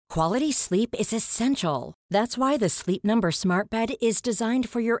Quality sleep is essential. That's why the Sleep Number Smart Bed is designed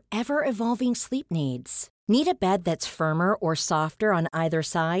for your ever-evolving sleep needs. Need a bed that's firmer or softer on either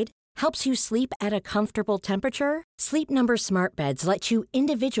side? Helps you sleep at a comfortable temperature? Sleep Number Smart Beds let you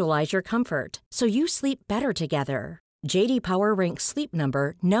individualize your comfort, so you sleep better together. J.D. Power ranks Sleep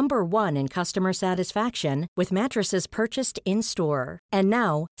Number number 1 in customer satisfaction with mattresses purchased in-store. And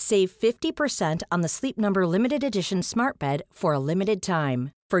now, save 50% on the Sleep Number Limited Edition Smart Bed for a limited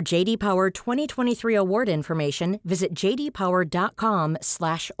time. For J.D. Power 2023 award information, visit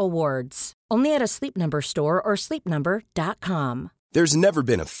jdpower.com/awards. Only at a Sleep Number store or sleepnumber.com. There's never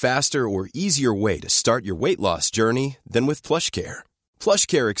been a faster or easier way to start your weight loss journey than with PlushCare.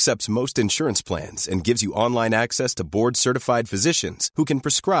 PlushCare accepts most insurance plans and gives you online access to board-certified physicians who can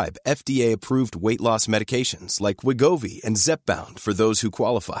prescribe FDA-approved weight loss medications like Wegovy and Zepbound for those who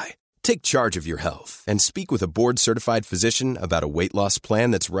qualify. Take charge of your health and speak with a board-certified physician about a weight loss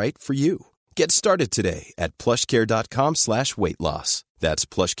plan that's right for you. Get started today at plushcare.com/weight-loss. That's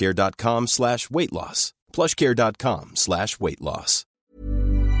plushcare.com/weight-loss. plushcare.com/weight-loss.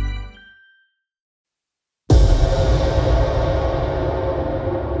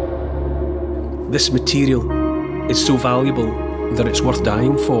 This material is so valuable that it's worth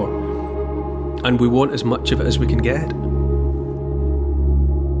dying for, and we want as much of it as we can get.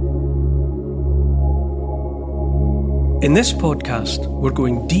 In this podcast, we're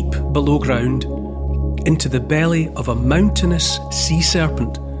going deep below ground into the belly of a mountainous sea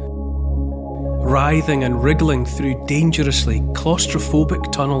serpent, writhing and wriggling through dangerously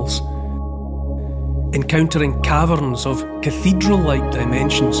claustrophobic tunnels, encountering caverns of cathedral-like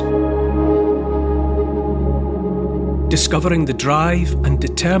dimensions, discovering the drive and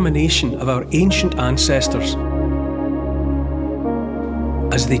determination of our ancient ancestors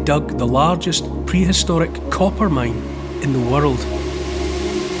as they dug the largest prehistoric copper mine in the world.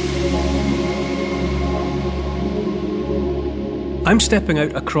 I'm stepping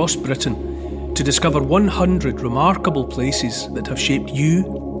out across Britain to discover 100 remarkable places that have shaped you,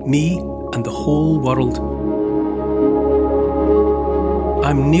 me, and the whole world.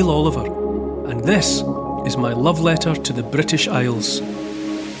 I'm Neil Oliver, and this is my love letter to the British Isles.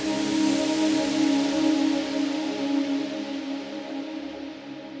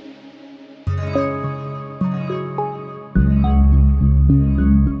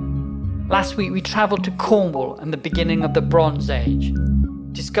 Last week we travelled to Cornwall and the beginning of the Bronze Age,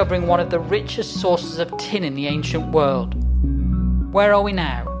 discovering one of the richest sources of tin in the ancient world. Where are we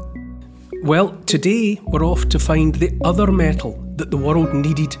now? Well, today we're off to find the other metal that the world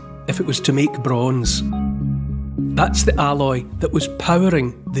needed if it was to make bronze. That's the alloy that was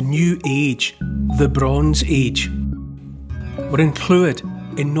powering the new age, the Bronze Age. We're in Llywyd,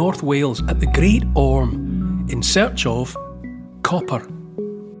 in North Wales, at the Great Orme, in search of copper.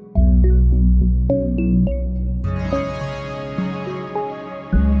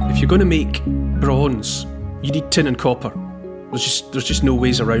 If you're going to make bronze, you need tin and copper. There's just no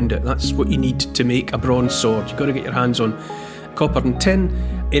ways around it. That's what you need to make a bronze sword. You've got to get your hands on copper and tin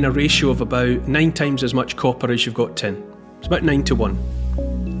in a ratio of about 9 times as much copper as you've got tin. It's about 9-1.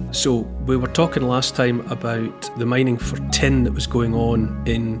 So we were talking last time about the mining for tin that was going on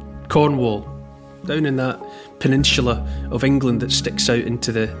in Cornwall, down in that peninsula of England that sticks out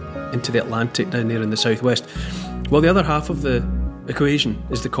into the Atlantic down there in the southwest. Well, the other half of the equation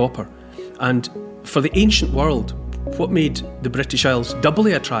is the copper. And for the ancient world, what made the British Isles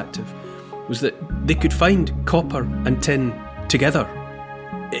doubly attractive was that they could find copper and tin together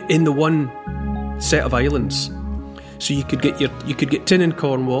in the one set of islands. So you could get tin in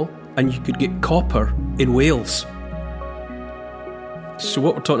Cornwall and you could get copper in Wales. So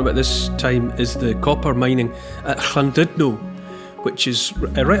what we're talking about this time is the copper mining at Llandudno, which is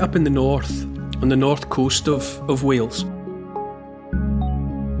right up in the north, on the north coast of Wales.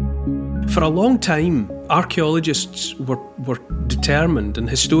 For a long time, archaeologists were determined, and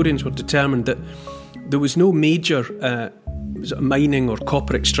historians were determined, that there was no major mining or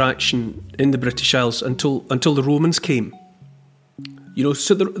copper extraction in the British Isles until the Romans came. You know,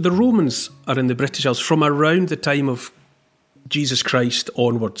 so the Romans are in the British Isles from around the time of Jesus Christ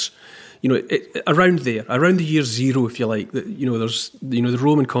onwards. You know, around the year 0, if you like. The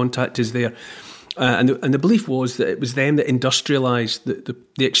Roman contact is there. And the belief was that it was them that industrialised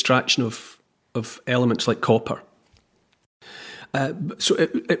the extraction of elements like copper. So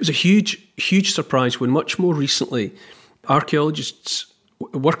it was a huge surprise when much more recently archaeologists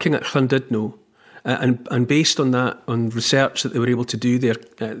working at Llandudno and based on that, on research that they were able to do there,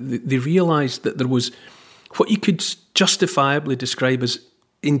 they realised that there was what you could justifiably describe as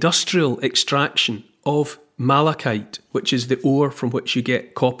industrial extraction of malachite, which is the ore from which you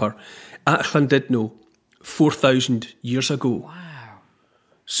get copper, at Llandudno 4,000 years ago. Wow.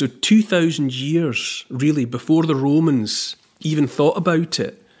 So 2,000 years, really, before the Romans even thought about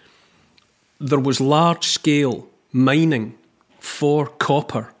it, there was large-scale mining for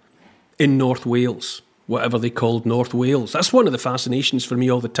copper in North Wales, whatever they called North Wales. That's one of the fascinations for me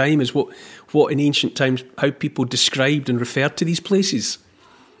all the time, is what in ancient times, how people described and referred to these places.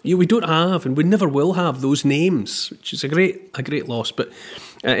 We don't have, and we never will have, those names, which is a great loss. But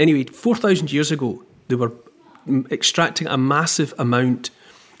anyway, 4,000 years ago, they were extracting a massive amount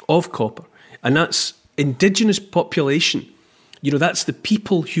of copper, and that's indigenous population. That's the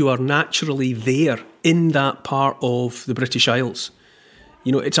people who are naturally there in that part of the British Isles.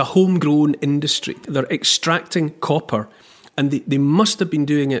 It's a homegrown industry. They're extracting copper, and they must have been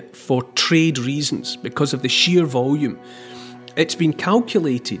doing it for trade reasons because of the sheer volume. It's been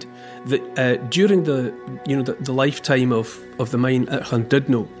calculated that during the lifetime of the mine at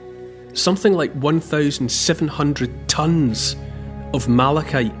Llandudno, something like 1,700 tonnes of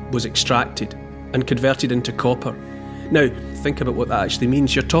malachite was extracted and converted into copper. Now, think about what that actually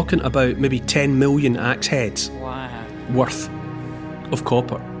means. You're talking about maybe 10 million axe heads worth of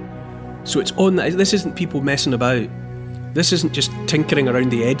copper. So it's on that. This isn't people messing about. This isn't just tinkering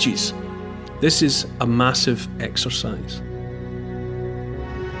around the edges. This is a massive exercise.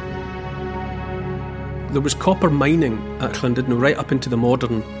 There was copper mining at Llandudno right up into the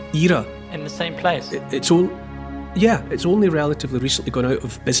modern era. In the same place? It's only relatively recently gone out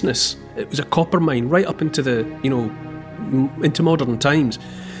of business. It was a copper mine right up into into modern times.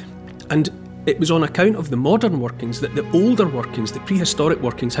 And it was on account of the modern workings that the older workings, the prehistoric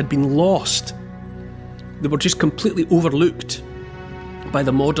workings, had been lost. They were just completely overlooked by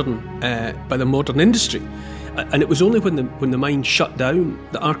the modern industry. And it was only when the mine shut down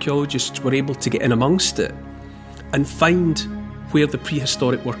that archaeologists were able to get in amongst it and find where the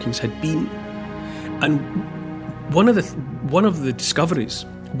prehistoric workings had been. And one of the discoveries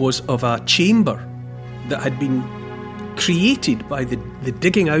was of a chamber that had been created by the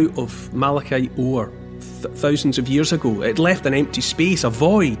digging out of malachite ore thousands of years ago. It left an empty space, a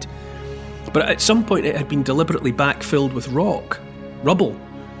void. But at some point it had been deliberately backfilled with rubble.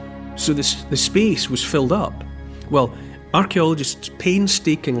 So the space was filled up. Well, archaeologists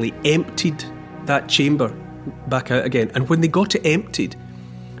painstakingly emptied that chamber back out again. And when they got it emptied,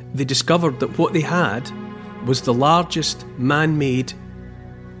 they discovered that what they had was the largest man-made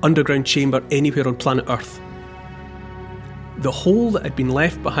underground chamber anywhere on planet Earth. The hole that had been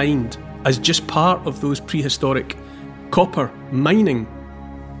left behind as just part of those prehistoric copper mining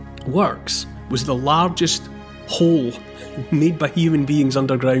works was the largest hole made by human beings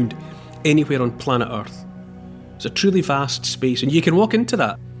underground anywhere on planet Earth. It's a truly vast space, and you can walk into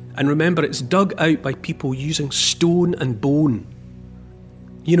that. And remember, it's dug out by people using stone and bone.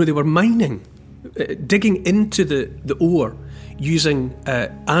 They were mining, digging into the ore using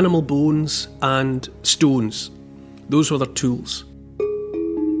animal bones and stones. Those were their tools.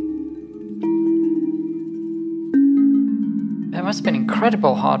 It must have been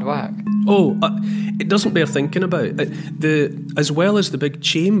incredible hard work. Oh, it doesn't bear thinking about. As well as the big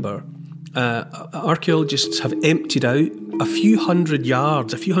chamber, archaeologists have emptied out a few hundred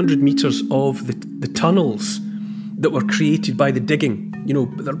metres of the tunnels that were created by the digging.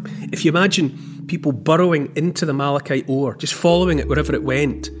 If you imagine people burrowing into the malachite ore, just following it wherever it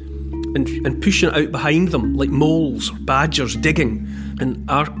went, and pushing it out behind them like moles or badgers digging. And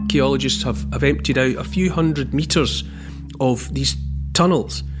archaeologists have emptied out a few hundred metres of these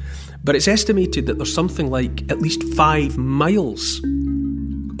tunnels. But it's estimated that there's something like at least 5 miles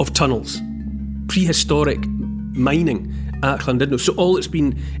of tunnels, prehistoric mining at Llandudno. So all that's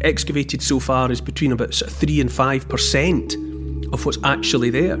been excavated so far is between about 3 and 5% of what's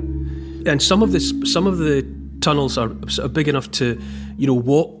actually there. And some of the tunnels are sort of big enough to,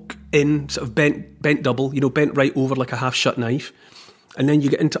 walk in, sort of bent double, bent right over like a half-shut knife. And then you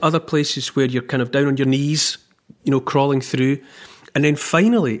get into other places where you're kind of down on your knees, crawling through. And then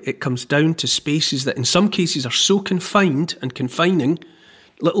finally it comes down to spaces that in some cases are so confined and confining,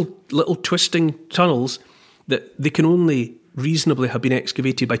 little twisting tunnels, that they can only reasonably have been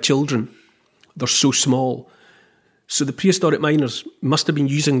excavated by children. They're so small. So the prehistoric miners must have been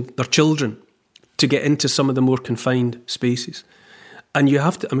using their children to get into some of the more confined spaces. And you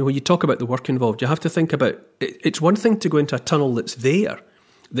have to, when you talk about the work involved, you have to think about, it's one thing to go into a tunnel that's there,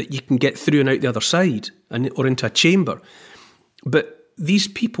 that you can get through and out the other side, or into a chamber. But these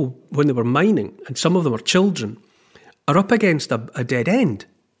people, when they were mining, and some of them are children, are up against a dead end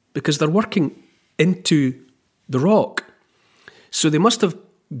because they're working into the rock. So they must have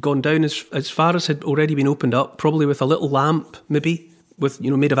gone down as far as had already been opened up, probably with a little lamp, maybe, with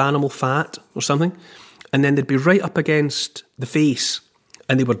made of animal fat or something. And then they'd be right up against the face,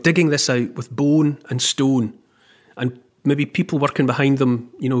 and they were digging this out with bone and stone, and maybe people working behind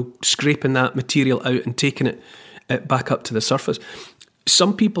them, scraping that material out and taking it back up to the surface.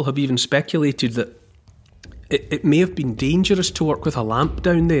 Some people have even speculated that it may have been dangerous to work with a lamp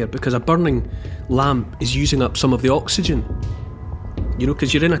down there, because a burning lamp is using up some of the oxygen,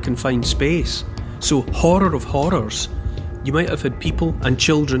 because you're in a confined space. So, horror of horrors, you might have had people and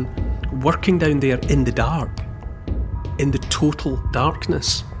children working down there in the dark, in the total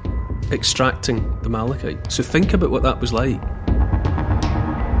darkness, extracting the malachite. So think about what that was like.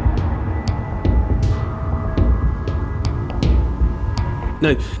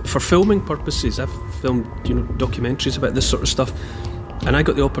 Now, for filming purposes, I've filmed, documentaries about this sort of stuff, and I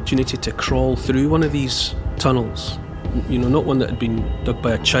got the opportunity to crawl through one of these tunnels. Not one that had been dug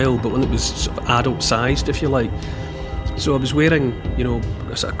by a child, but one that was sort of adult-sized, if you like. So I was wearing,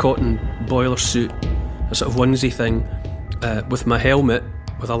 a sort of cotton boiler suit, a sort of onesie thing, with my helmet,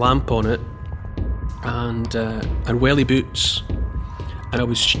 with a lamp on it, and welly boots, and I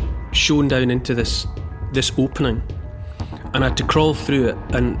was shown down into this opening. And I had to crawl through it,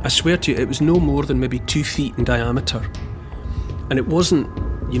 and I swear to you, it was no more than maybe 2 feet in diameter. And it wasn't,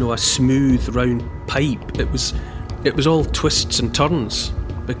 a smooth, round pipe. It was all twists and turns,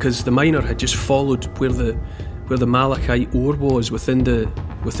 because the miner had just followed where the malachite ore was within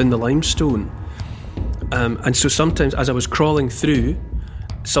the limestone. And so sometimes, as I was crawling through,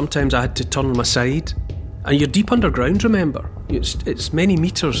 sometimes I had to turn on my side. And you're deep underground, remember. It's many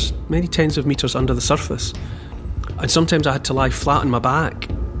meters, many tens of meters under the surface. And sometimes I had to lie flat on my back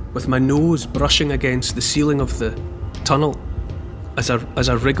with my nose brushing against the ceiling of the tunnel as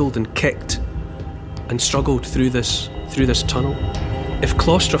I wriggled and kicked and struggled through this tunnel. If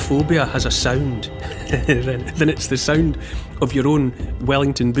claustrophobia has a sound, then it's the sound of your own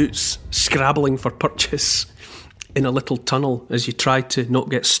Wellington boots scrabbling for purchase in a little tunnel as you try to not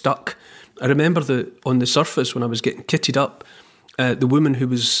get stuck. I remember on the surface when I was getting kitted up, the woman who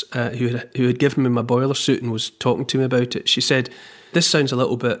had given me my boiler suit and was talking to me about it, she said, "This sounds a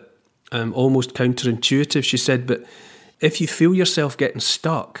little bit almost counterintuitive," she said, "but if you feel yourself getting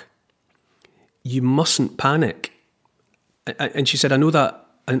stuck, you mustn't panic." And she said, I know that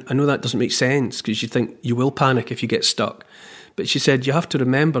doesn't make sense, because you think you will panic if you get stuck. But she said, you have to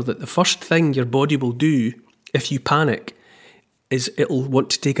remember that the first thing your body will do if you panic is it'll want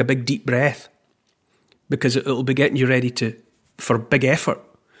to take a big deep breath, because it'll be getting you ready for big effort.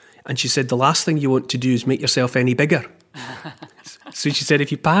 And she said, the last thing you want to do is make yourself any bigger. So she said,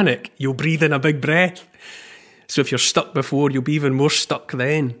 if you panic, you'll breathe in a big breath. So if you're stuck before, you'll be even more stuck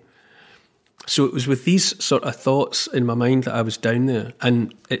then. So it was with these sort of thoughts in my mind that I was down there.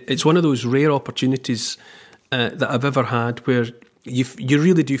 And it's one of those rare opportunities that I've ever had where you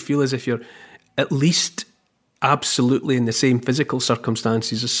really do feel as if you're at least absolutely in the same physical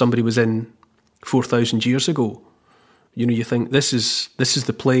circumstances as somebody was in 4,000 years ago. You think this is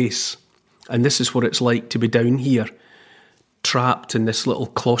the place, and this is what it's like to be down here, trapped in this little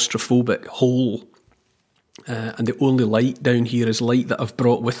claustrophobic hole. And the only light down here is light that I've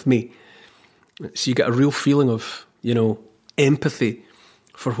brought with me. So you get a real feeling of, empathy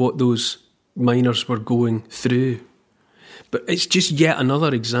for what those miners were going through. But it's just yet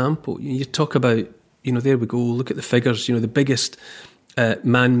another example. You talk about, there we go, look at the figures, the biggest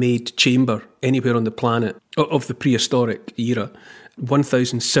man-made chamber anywhere on the planet of the prehistoric era,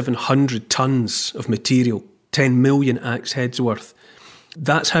 1,700 tonnes of material, 10 million axe heads worth.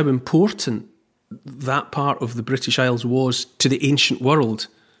 That's how important that part of the British Isles was to the ancient world.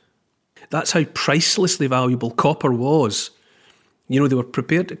 That's how pricelessly valuable copper was. They were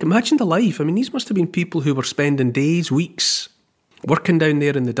prepared to imagine the life. I mean, these must have been people who were spending days, weeks, working down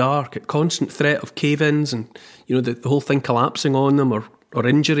there in the dark at constant threat of cave-ins and, the whole thing collapsing on them or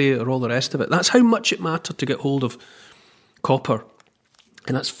injury or all the rest of it. That's how much it mattered to get hold of copper.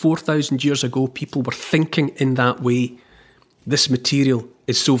 And that's 4,000 years ago. People were thinking in that way. This material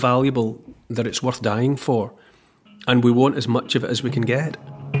is so valuable that it's worth dying for. And we want as much of it as we can get.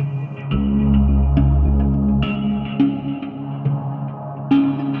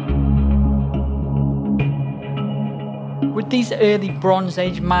 Would these early Bronze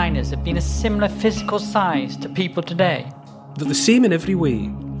Age miners have been a similar physical size to people today? They're the same in every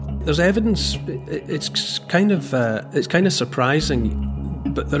way. There's evidence. It's kind of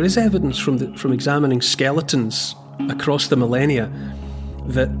surprising, but there is evidence from examining skeletons across the millennia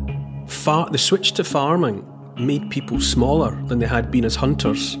that the switch to farming made people smaller than they had been as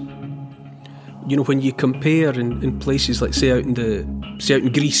hunters. You know, when you compare in places like, say out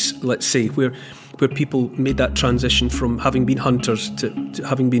in Greece, let's say, where people made that transition from having been hunters to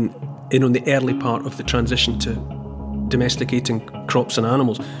having been in on the early part of the transition to domesticating crops and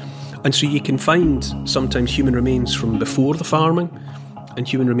animals. And so you can find sometimes human remains from before the farming and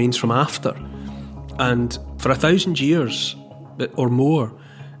human remains from after. And for 1,000 years or more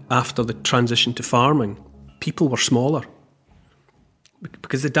after the transition to farming, people were smaller.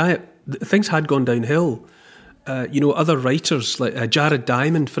 Because the diet, things had gone downhill. Other writers like Jared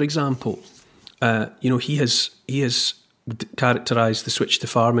Diamond, for example, he has characterised the switch to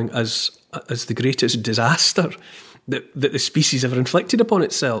farming as the greatest disaster that the species ever inflicted upon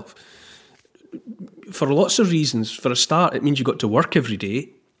itself. For lots of reasons. For a start, it means you've got to work every day.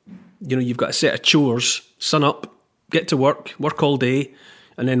 You know, you've got a set of chores, sun up, get to work all day,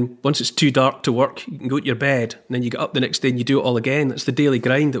 and then once it's too dark to work, you can go to your bed, and then you get up the next day and you do it all again. That's the daily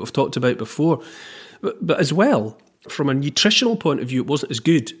grind that we've talked about before. But as well, from a nutritional point of view, it wasn't as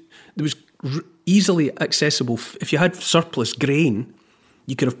good. There was easily accessible. If you had surplus grain,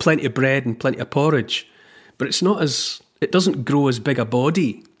 you could have plenty of bread and plenty of porridge. But it doesn't grow as big a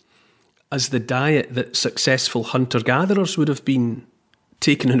body as the diet that successful hunter-gatherers would have been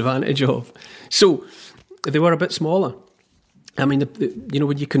taken advantage of. So they were a bit smaller. I mean,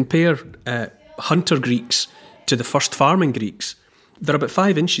 when you compare hunter Greeks to the first farming Greeks, they're about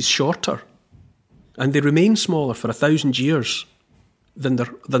 5 inches shorter, and they remain smaller for 1,000 years than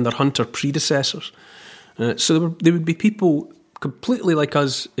their hunter predecessors. So they would be people completely like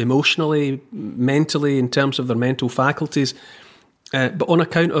us, emotionally, mentally, in terms of their mental faculties. But on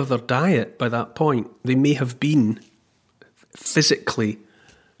account of their diet, by that point, they may have been physically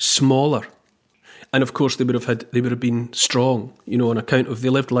smaller. And of course, they would have been strong, on account of they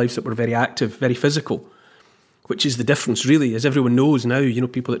lived lives that were very active, very physical, which is the difference, really, as everyone knows now.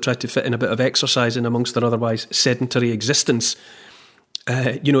 People that try to fit in a bit of exercise in amongst their otherwise sedentary existence.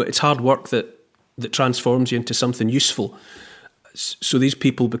 It's hard work that transforms you into something useful. So these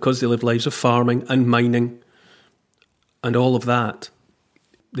people, because they lived lives of farming and mining and all of that,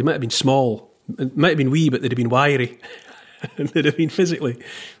 they might have been small, it might have been wee, but they'd have been wiry, and they'd have been physically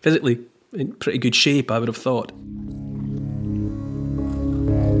in pretty good shape, I would have thought.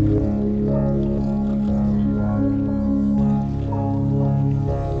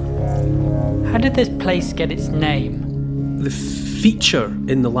 How did this place get its name? The feature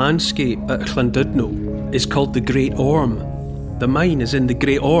in the landscape at Llandudno is called the Great Orme. The mine is in the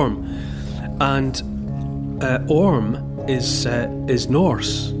Great Orme, and Orme is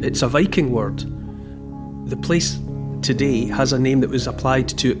Norse. It's a Viking word. The place today has a name that was applied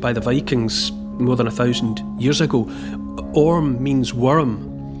to it by the Vikings more than 1,000 years ago. Orme means worm,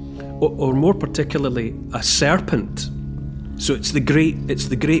 or more particularly a serpent. So it's the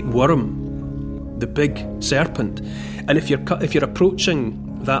great worm, the big serpent. And if you're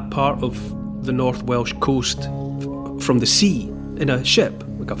approaching that part of the North Welsh coast from the sea in a ship,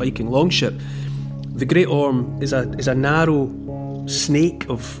 like a Viking longship, the Great Orme is a narrow snake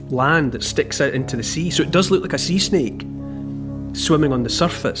of land that sticks out into the sea. So it does look like a sea snake swimming on the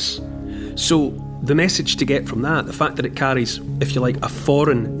surface. So the message to get from that, the fact that it carries, if you like, a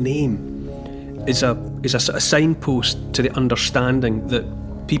foreign name, is a sort of signpost to the understanding that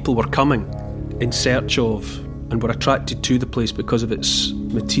people were coming in search of and were attracted to the place because of its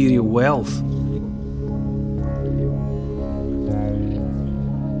material wealth.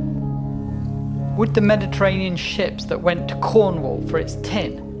 Would the Mediterranean ships that went to Cornwall for its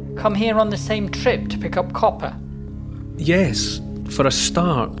tin come here on the same trip to pick up copper? Yes. For a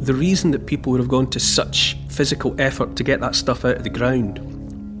start, the reason that people would have gone to such physical effort to get that stuff out of the ground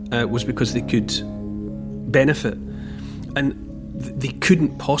was because they could benefit. And they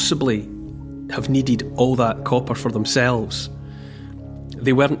couldn't possibly have needed all that copper for themselves.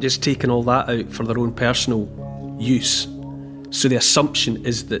 They weren't just taking all that out for their own personal use. So the assumption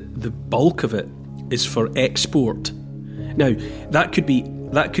is that the bulk of it is for export. Now, that could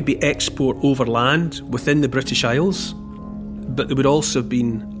be export over land within the British Isles, but there would also have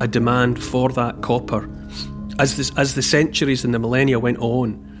been a demand for that copper. As the centuries and the millennia went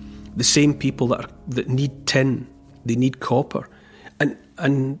on, the same people that need tin, they need copper.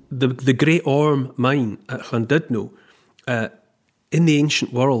 And the Great Orme mine at Llandudno, in the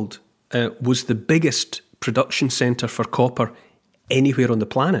ancient world, was the biggest production centre for copper anywhere on the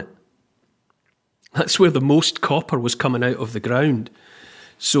planet. That's where the most copper was coming out of the ground.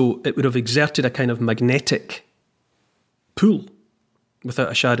 So it would have exerted a kind of magnetic pull, without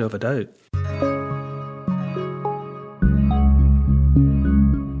a shadow of a doubt.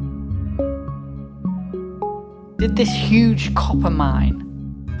 Did this huge copper mine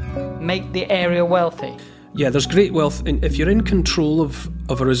make the area wealthy? Yeah, there's great wealth. If you're in control of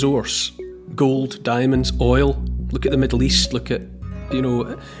a resource, gold, diamonds, oil, look at the Middle East, look at,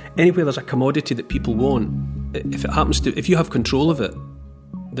 anywhere there's a commodity that people want, if you have control of it,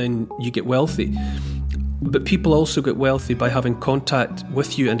 then you get wealthy. But people also get wealthy by having contact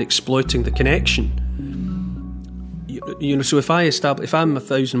with you and exploiting the connection. So if I'm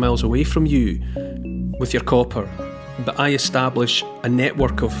 1,000 miles away from you with your copper, but I establish a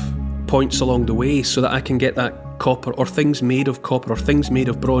network of points along the way so that I can get that copper or things made of copper or things made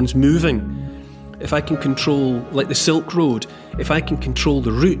of bronze moving. If I can control, like the Silk Road, if I can control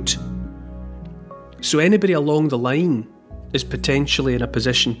the route, so anybody along the line is potentially in a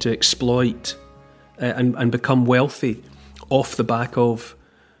position to exploit and become wealthy off the back of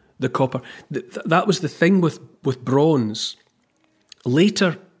the copper. That was the thing with bronze.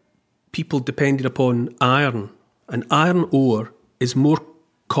 Later, people depended upon iron, and iron ore is more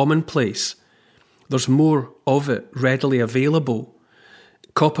commonplace. There's more of it readily available.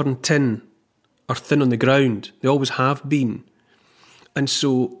 Copper and tin are thin on the ground. They always have been. And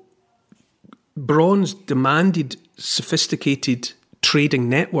so bronze demanded sophisticated trading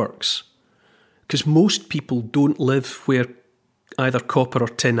networks, because most people don't live where either copper or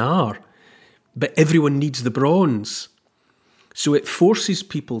tin are, but everyone needs the bronze. So it forces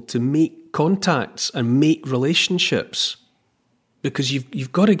people to make contacts and make relationships, because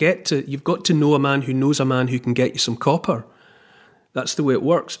you've got to know a man who knows a man who can get you some copper. That's the way it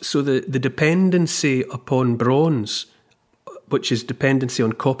works. So the dependency upon bronze, which is dependency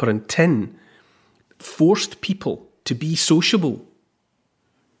on copper and tin, forced people to be sociable.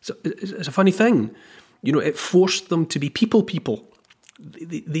 So it's a funny thing. It forced them to be people.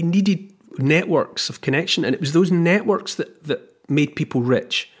 They needed networks of connection, and it was those networks that made people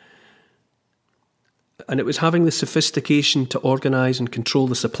rich. And it was having the sophistication to organise and control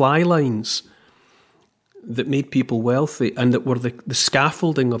the supply lines that made people wealthy, and that were the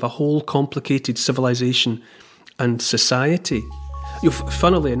scaffolding of a whole complicated civilization and society.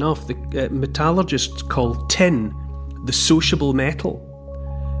 Funnily enough, the metallurgists call tin the sociable metal,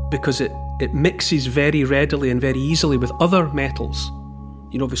 because it mixes very readily and very easily with other metals.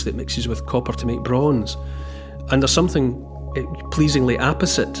 Obviously it mixes with copper to make bronze. And there's something pleasingly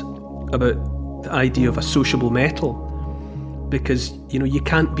apposite about the idea of a sociable metal, because, you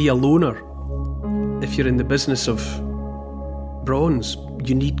can't be a loner if you're in the business of bronze.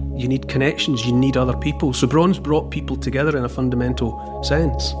 You need connections, you need other people. So bronze brought people together in a fundamental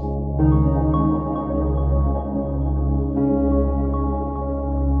sense.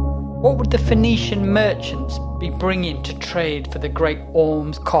 What would the Phoenician merchants be bringing to trade for the great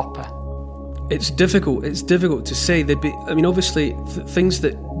Orme's copper? It's difficult to say. They'd be, obviously, things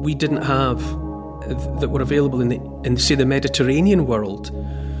that we didn't have that were available in say the Mediterranean world,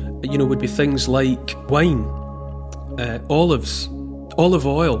 would be things like wine, olives, olive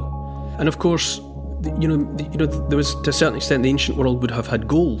oil, and of course, there was, to a certain extent, the ancient world would have had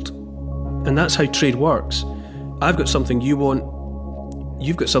gold, and that's how trade works. I've got something you want.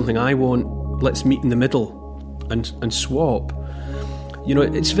 You've got something I want, let's meet in the middle and swap.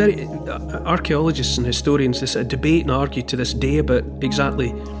 It's very... Archaeologists and historians, this debate and argue to this day about exactly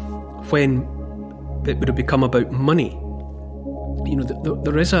when it would have become about money.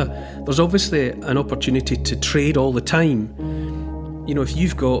 There's obviously an opportunity to trade all the time. If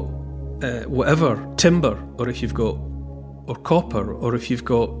you've got whatever, timber, or if you've got or copper, or if you've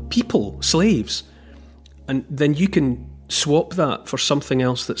got people, slaves, and then you can swap that for something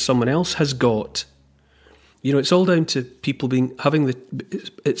else that someone else has got. It's all down to people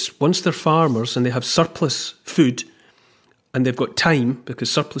it's once they're farmers and they have surplus food and they've got time,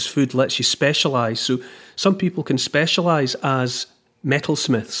 because surplus food lets you specialise. So some people can specialise as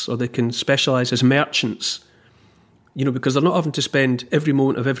metalsmiths, or they can specialise as merchants, because they're not having to spend every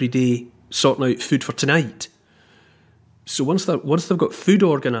moment of every day sorting out food for tonight. So once they've got food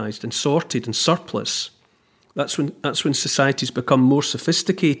organised and sorted and surplus, that's when societies become more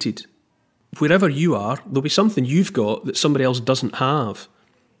sophisticated. Wherever you are, there'll be something you've got that somebody else doesn't have,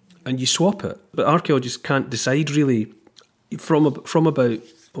 and you swap it. But archaeologists can't decide really. From about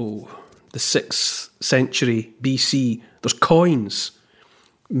the 6th century BC, there's coins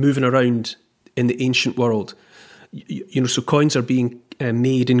moving around in the ancient world. So coins are being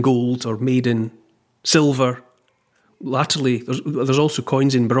made in gold or made in silver. Latterly, there's also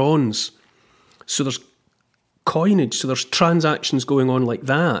coins in bronze. So there's coinage, so there's transactions going on like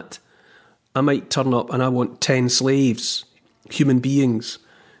that. I might turn up and I want 10 slaves, human beings,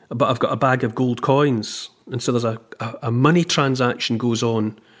 but I've got a bag of gold coins. And so there's a money transaction goes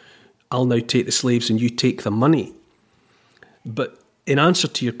on. I'll now take the slaves and you take the money. But in answer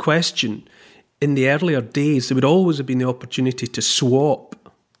to your question, in the earlier days, there would always have been the opportunity to swap,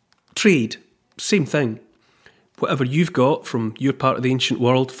 trade, same thing. Whatever you've got from your part of the ancient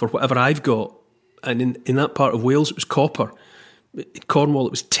world for whatever I've got. And in that part of Wales, it was copper. In Cornwall,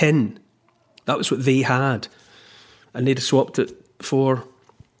 it was tin. That was what they had. And they'd have swapped it for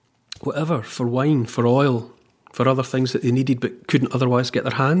whatever, for wine, for oil, for other things that they needed but couldn't otherwise get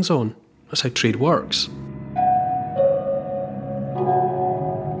their hands on. That's how trade works.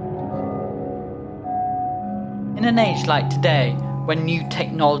 In an age like today, when new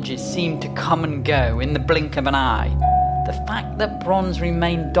technologies seem to come and go in the blink of an eye, the fact that bronze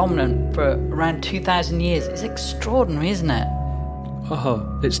remained dominant for around 2,000 years is extraordinary, isn't it?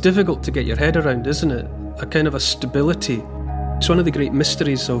 It's difficult to get your head around, isn't it? A kind of a stability. It's one of the great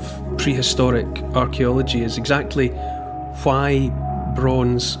mysteries of prehistoric archaeology is exactly why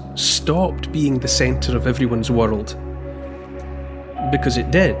bronze stopped being the centre of everyone's world. Because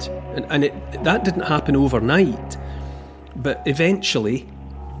it did. And that didn't happen overnight. But eventually,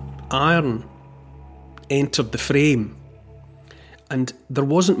 iron entered the frame. And there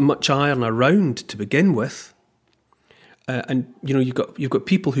wasn't much iron around to begin with. And you know, you've got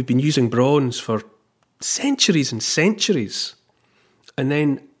people who've been using bronze for centuries and centuries. And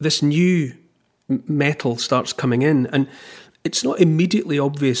then this new metal starts coming in. And it's not immediately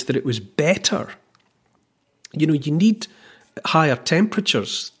obvious that it was better. You know, you need higher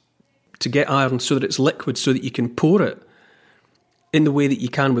temperatures to get iron so that it's liquid, so that you can pour it in the way that you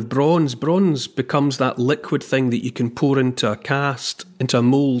can with bronze. Bronze becomes that liquid thing that you can pour into a cast, into a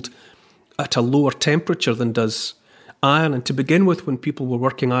mould, at a lower temperature than does iron. And to begin with, when people were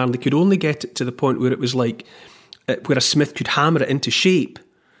working iron, they could only get it to the point where it was like, where a smith could hammer it into shape.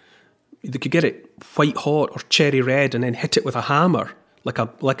 They could get it white hot or cherry red and then hit it with a hammer, like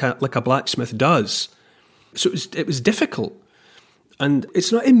a blacksmith does. So it was difficult. And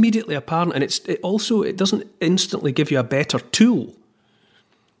it's not immediately apparent, and it doesn't instantly give you a better tool.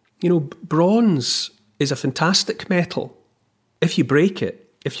 You know, bronze is a fantastic metal. If you break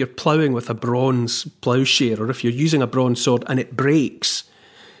it, if you're ploughing with a bronze ploughshare, or if you're using a bronze sword and it breaks,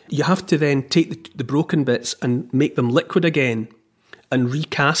 you have to then take the broken bits and make them liquid again and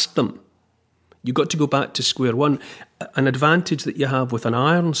recast them. You've got to go back to square one. An advantage that you have with an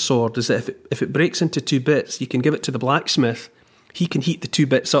iron sword is that if it breaks into two bits, you can give it to the blacksmith. He can heat the two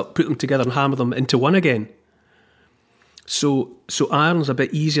bits up, put them together and hammer them into one again. So iron's a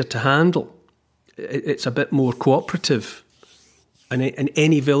bit easier to handle. It's a bit more cooperative. And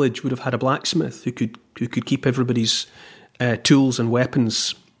any village would have had a blacksmith who could keep everybody's tools and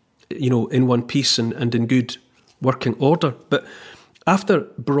weapons, you know, in one piece and in good working order. But after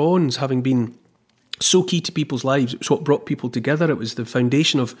bronze having been so key to people's lives, it was what brought people together. It was the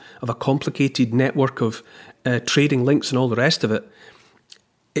foundation of a complicated network of trading links and all the rest of it.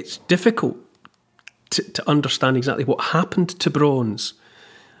 It's difficult to understand exactly what happened to bronze.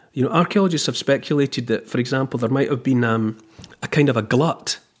 You know, archaeologists have speculated that, for example, there might have been a kind of a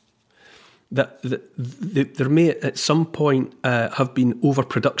glut, that there may at some point have been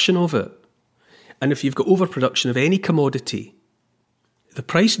overproduction of it. And if you've got overproduction of any commodity, the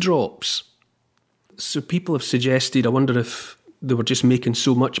price drops. So people have suggested, I wonder if they were just making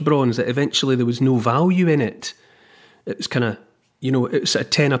so much bronze that eventually there was no value in it. It was kind of, you know, it was a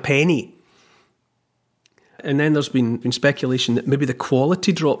 10 a penny. And then there's been speculation that maybe the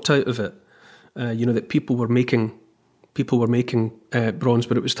quality dropped out of it. You know, that people were making bronze,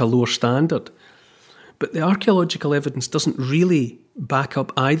 but it was to a lower standard. But the archaeological evidence doesn't really back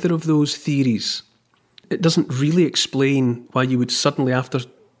up either of those theories. It doesn't really explain why you would suddenly, after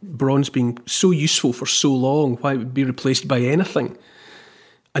bronze being so useful for so long, why it would be replaced by anything.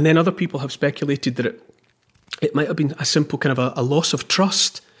 And then other people have speculated that it might have been a simple kind of a loss of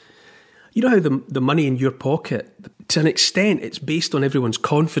trust. You know how the money in your pocket, to an extent, it's based on everyone's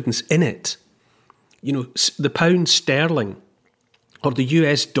confidence in it. You know, the pound sterling or the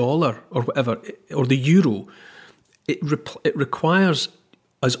US dollar or whatever, or the euro, it requires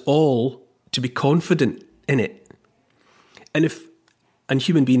us all to be confident in it. And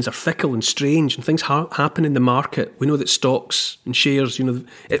human beings are fickle and strange, and things happen in the market. We know that stocks and shares, you know,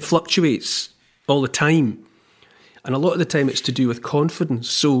 it fluctuates all the time. And a lot of the time it's to do with confidence.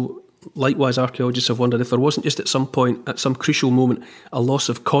 So likewise, archaeologists have wondered if there wasn't just at some point, at some crucial moment, a loss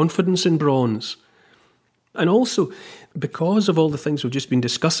of confidence in bronze. And also, because of all the things we've just been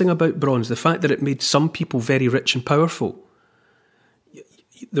discussing about bronze, the fact that it made some people very rich and powerful,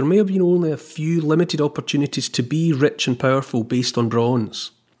 there may have been only a few limited opportunities to be rich and powerful based on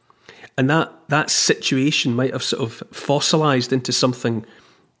bronze. And that situation might have sort of fossilised into something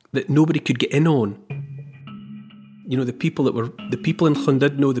that nobody could get in on. the people in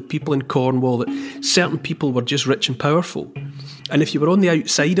Llandudno, the people in Cornwall, that certain people were just rich and powerful. And if you were on the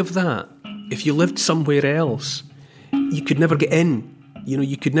outside of that, if you lived somewhere else, you could never get in.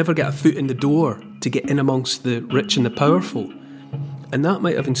 You could never get a foot in the door to get in amongst the rich and the powerful. And that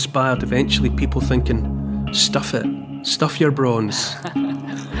might have inspired eventually people thinking, stuff it, stuff your bronze.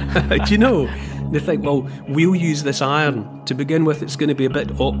 Do you know? They think, well, we'll use this iron. To begin with, it's going to be a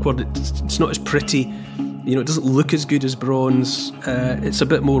bit awkward. It's not as pretty. It doesn't look as good as bronze. It's a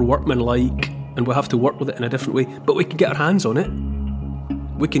bit more workmanlike, and we'll have to work with it in a different way. But we can get our hands on it.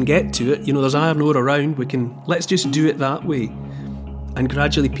 We can get to it. There's iron ore around. Let's just do it that way. And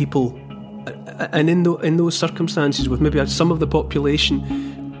gradually people, and in those circumstances, with maybe some of the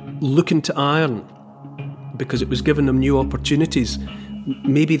population looking to iron because it was giving them new opportunities,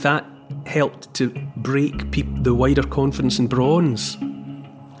 maybe that helped to break the wider confidence in bronze.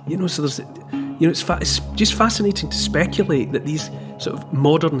 So there's, it's just fascinating to speculate that these sort of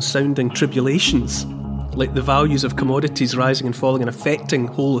modern-sounding tribulations, like the values of commodities rising and falling and affecting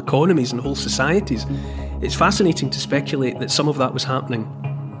whole economies and whole societies, it's fascinating to speculate that some of that was happening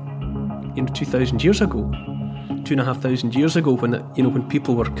 2,000 years ago, 2,500 years ago, when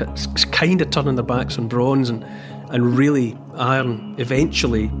people were kind of turning their backs on bronze and really iron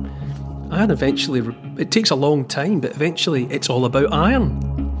eventually, it takes a long time, but eventually it's all about iron.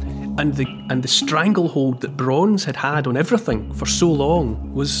 And the stranglehold that bronze had on everything for so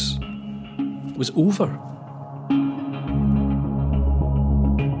long was over.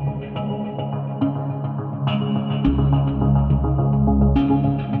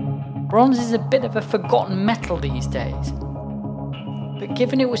 Bronze is a bit of a forgotten metal these days. But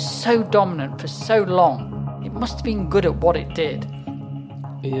given it was so dominant for so long, it must have been good at what it did.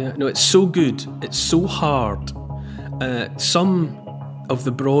 Yeah, no, it's so good. It's so hard. Some of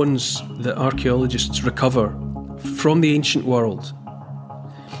the bronze that archaeologists recover from the ancient world,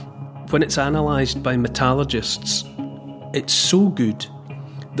 when it's analysed by metallurgists, it's so good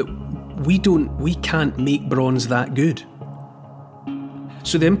that we can't make bronze that good.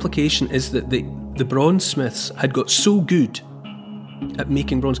 So the implication is that the bronze smiths had got so good at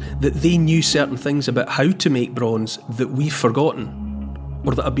making bronze that they knew certain things about how to make bronze that we've forgotten,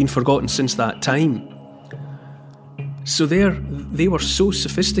 or that have been forgotten since that time. So they were so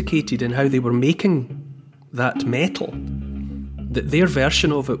sophisticated in how they were making that metal that their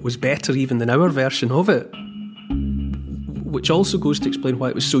version of it was better even than our version of it, which also goes to explain why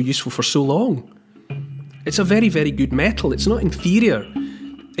it was so useful for so long. It's a very, very good metal. It's not inferior.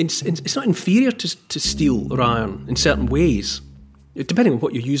 It's not inferior to steel or iron in certain ways, depending on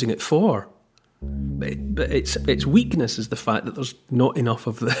what you're using it for. But its weakness is the fact that there's not enough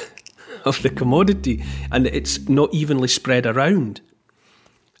of the commodity, and it's not evenly spread around.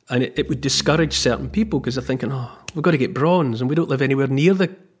 And it would discourage certain people because they're thinking, we've got to get bronze, and we don't live anywhere near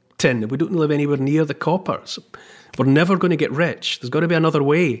the tin, we don't live anywhere near the copper. So we're never going to get rich. There's got to be another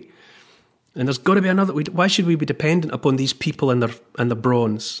way. And there's got to be another. Why should we be dependent upon these people and the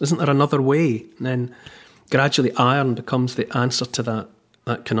bronze? Isn't there another way? And then gradually, iron becomes the answer to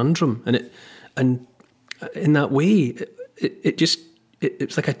that conundrum. And in that way,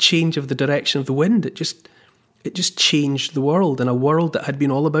 it's like a change of the direction of the wind. It just changed the world, and a world that had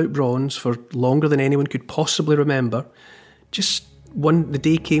been all about bronze for longer than anyone could possibly remember. Just the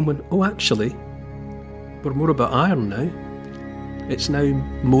day came when, actually, we're more about iron now. It's now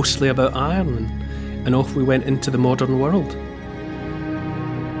mostly about iron, and off we went into the modern world.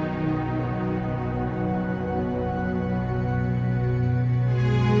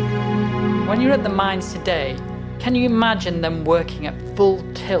 When you're at the mines today, can you imagine them working at full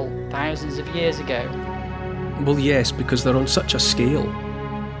tilt thousands of years ago? Well, yes, because they're on such a scale.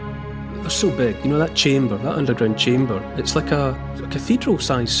 They're so big. That chamber, that underground chamber, it's like a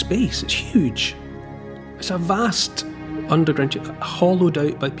cathedral-sized space. It's huge. It's a vast underground, hollowed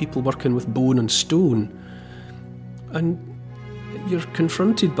out by people working with bone and stone. And you're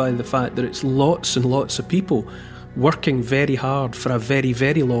confronted by the fact that it's lots and lots of people working very hard for a very,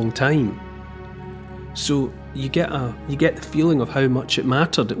 very long time. So you get the feeling of how much it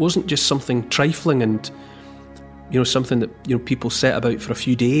mattered. It wasn't just something trifling and something that people set about for a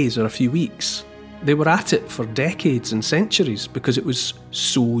few days or a few weeks. They were at it for decades and centuries because it was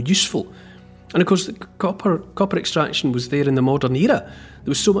so useful. And of course, the copper extraction was there in the modern era.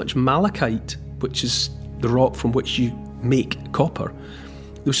 There was so much malachite, which is the rock from which you make copper.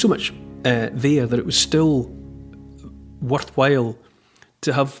 There was so much there that it was still worthwhile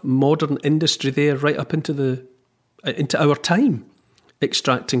to have modern industry there right up into our time,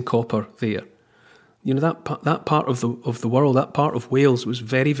 extracting copper there. That part of the world, that part of Wales was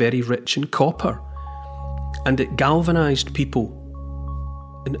very, very rich in copper. And it galvanised people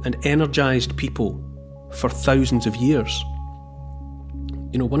and energised people for thousands of years.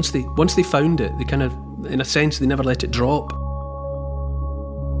 You know, once they found it, they kind of, in a sense, they never let it drop.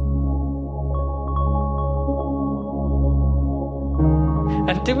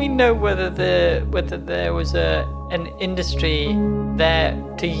 And do we know whether there was an industry there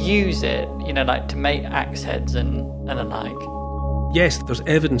to use it, you know, like to make axe heads and the like? Yes, there's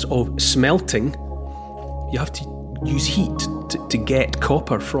evidence of smelting. You have to use heat to get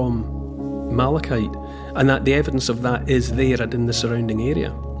copper from malachite, and that the evidence of that is there and in the surrounding area.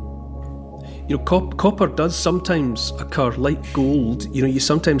 You know, copper does sometimes occur like gold. You know, you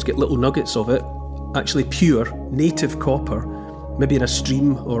sometimes get little nuggets of it, actually pure, native copper, maybe in a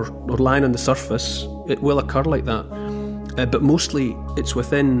stream or lying on the surface. It will occur like that. But mostly it's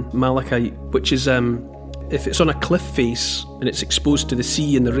within malachite, which is, if it's on a cliff face and it's exposed to the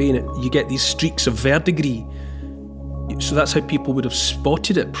sea and the rain, you get these streaks of verdigris. So that's how people would have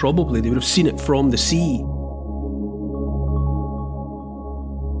spotted it, probably. They would have seen it from the sea.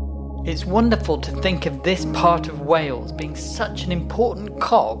 It's wonderful to think of this part of Wales being such an important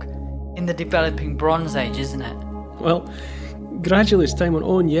cog in the developing Bronze Age, isn't it? Well, gradually as time went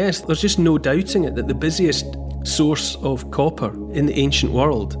on, yes, there's just no doubting it that the busiest source of copper in the ancient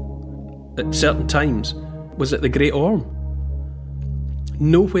world at certain times was at the Great Orme.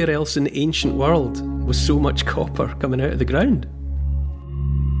 Nowhere else in the ancient world was so much copper coming out of the ground.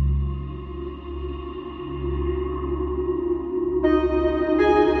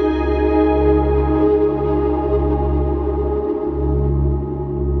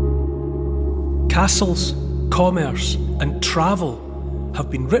 Castles, commerce and travel have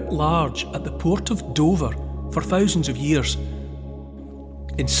been writ large at the port of Dover for thousands of years.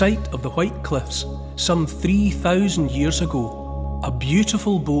 In sight of the White Cliffs, some 3,000 years ago, a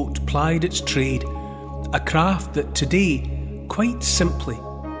beautiful boat plied its trade, a craft that today, quite simply,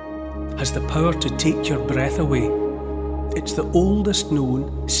 has the power to take your breath away. It's the oldest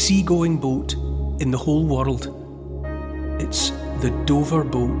known seagoing boat in the whole world. It's the Dover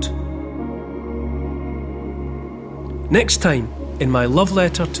boat. Next time, in my love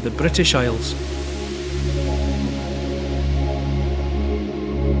letter to the British Isles.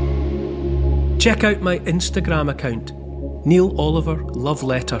 Check out my Instagram account, Neil Oliver Love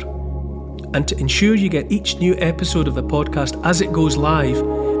Letter. And to ensure you get each new episode of the podcast as it goes live,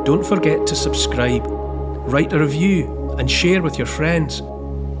 don't forget to subscribe, write a review and share with your friends.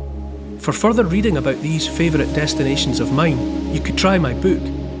 For further reading about these favourite destinations of mine, you could try my book.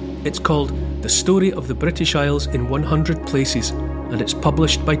 It's called The Story of the British Isles in 100 Places, and it's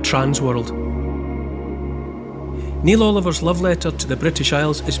published by Transworld. Neil Oliver's Love Letter to the British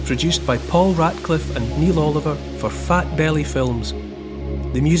Isles is produced by Paul Ratcliffe and Neil Oliver for Fat Belly Films.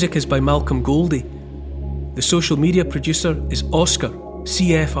 The music is by Malcolm Goldie. The social media producer is Oscar,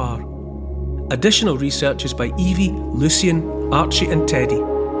 CFR. Additional research is by Evie, Lucian, Archie and Teddy.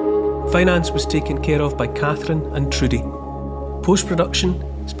 Finance was taken care of by Catherine and Trudy. Post-production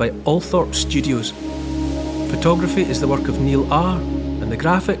is by Althorpe Studios. Photography is the work of Neil R, and the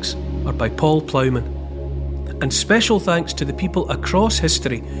graphics are by Paul Plowman. And special thanks to the people across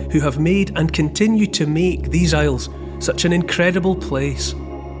history who have made and continue to make these isles such an incredible place.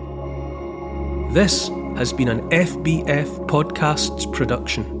 This has been an FBF Podcasts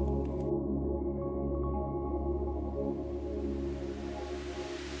production.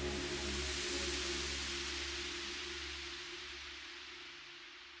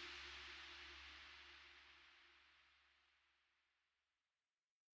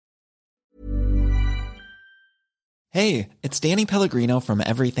 Hey, it's Danny Pellegrino from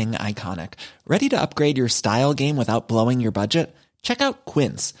Everything Iconic. Ready to upgrade your style game without blowing your budget? Check out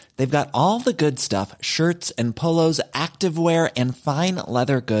Quince. They've got all the good stuff, shirts and polos, activewear, and fine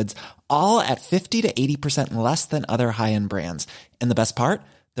leather goods, all at 50 to 80% less than other high-end brands. And the best part?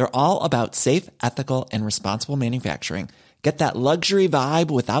 They're all about safe, ethical, and responsible manufacturing. Get that luxury vibe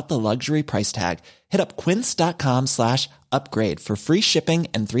without the luxury price tag. Hit up quince.com/upgrade for free shipping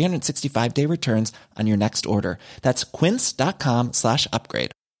and 365-day returns on your next order. That's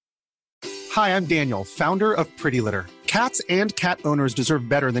quince.com/upgrade. Hi, I'm Daniel, founder of Pretty Litter. Cats and cat owners deserve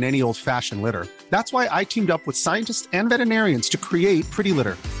better than any old-fashioned litter. That's why I teamed up with scientists and veterinarians to create Pretty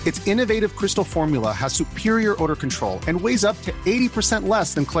Litter. Its innovative crystal formula has superior odor control and weighs up to 80%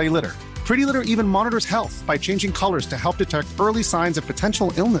 less than clay litter. Pretty Litter even monitors health by changing colors to help detect early signs of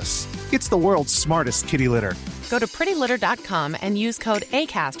potential illness. It's the world's smartest kitty litter. Go to prettylitter.com and use code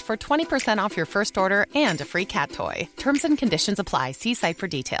ACAST for 20% off your first order and a free cat toy. Terms and conditions apply. See site for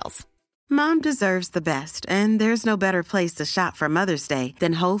details. Mom deserves the best, and there's no better place to shop for Mother's Day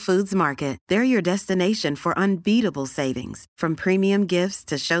than Whole Foods Market. They're your destination for unbeatable savings, from premium gifts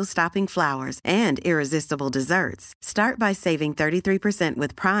to show-stopping flowers and irresistible desserts. Start by saving 33%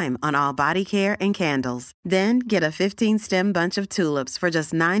 with Prime on all body care and candles. Then get a 15-stem bunch of tulips for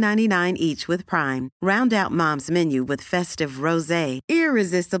just $9.99 each with Prime. Round out Mom's menu with festive rosé,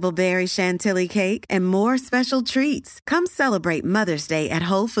 irresistible berry chantilly cake, and more special treats. Come celebrate Mother's Day at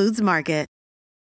Whole Foods Market.